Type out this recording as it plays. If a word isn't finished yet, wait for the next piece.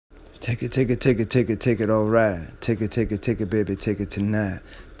Take it, all right. Take it, baby, take it tonight.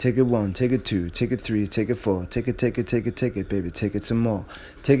 Take it one, take it two, take it three, take it four. Take it, baby, take it some more.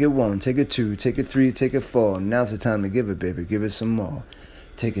 Take it one, take it two, take it three, take it four. Now's the time to give it, baby, give it some more.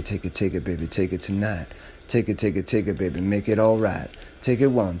 Take it, baby, take it tonight. Take it, baby, make it all right. Take it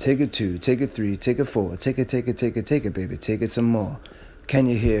one, take it two, take it three, take it four. Take it, baby, take it some more. Can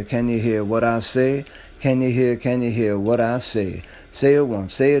you hear what I say? Can you hear what I say? Say it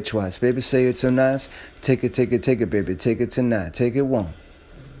once, say it twice, baby, say it so nice. Take it, baby, take it tonight. Take it one.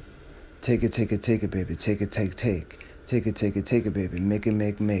 Take it, baby, take it. Take it, baby, make it,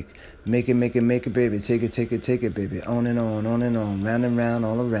 make it, baby. Take it, baby, on and on, round and round,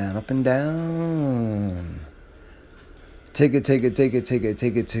 all around, up and down. Take it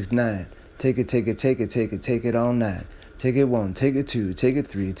tonight. Take it all night. Take it one, take it two, take it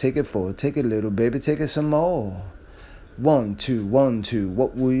three, take it four. Take it, little baby, take it some more. 1, 2, 1, 2,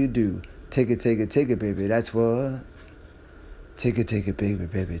 what will you do? Take it, baby, that's what. Take it,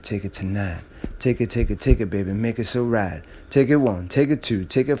 baby, take it tonight. Take it, baby, make it so right. Take it 1, take it 2,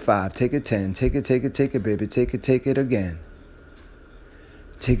 take it 5, take it 10. Take it, baby, take it again.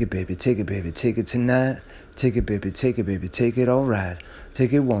 Take it, baby, take it tonight. Take it, baby, take it all right.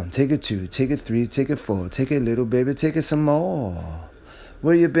 Take it 1, take it 2, take it 3, take it 4. Take it, little baby, take it some more.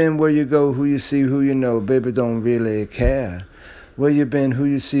 Where you been, where you go, who you see, who you know, baby, don't really care. Where you been, who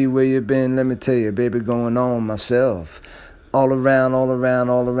you see, where you been, let me tell you, baby, going on myself. All around,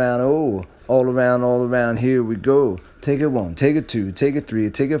 oh, all around, here we go. Take it 1, take it 2, take it 3,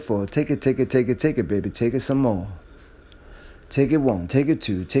 take it 4. Take it, baby, take it some more. Take it 1, take it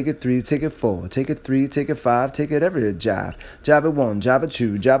 2, take it 3, take it 4. Take it 3, take it 5, take it every jive. Jive it 1, jive it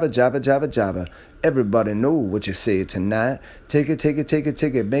 2, jive it. Everybody know what you say tonight. Take it,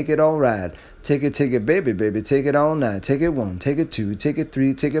 make it all right. Take it, baby, take it all night. Take it 1, take it 2, take it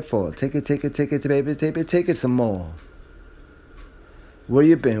 3, take it 4. Take it, baby, take it some more. Where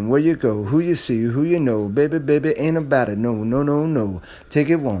you been, where you go, who you see, who you know, baby, ain't about it, no. Take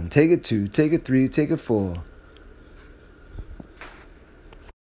it 1, take it 2, take it 3, take it 4.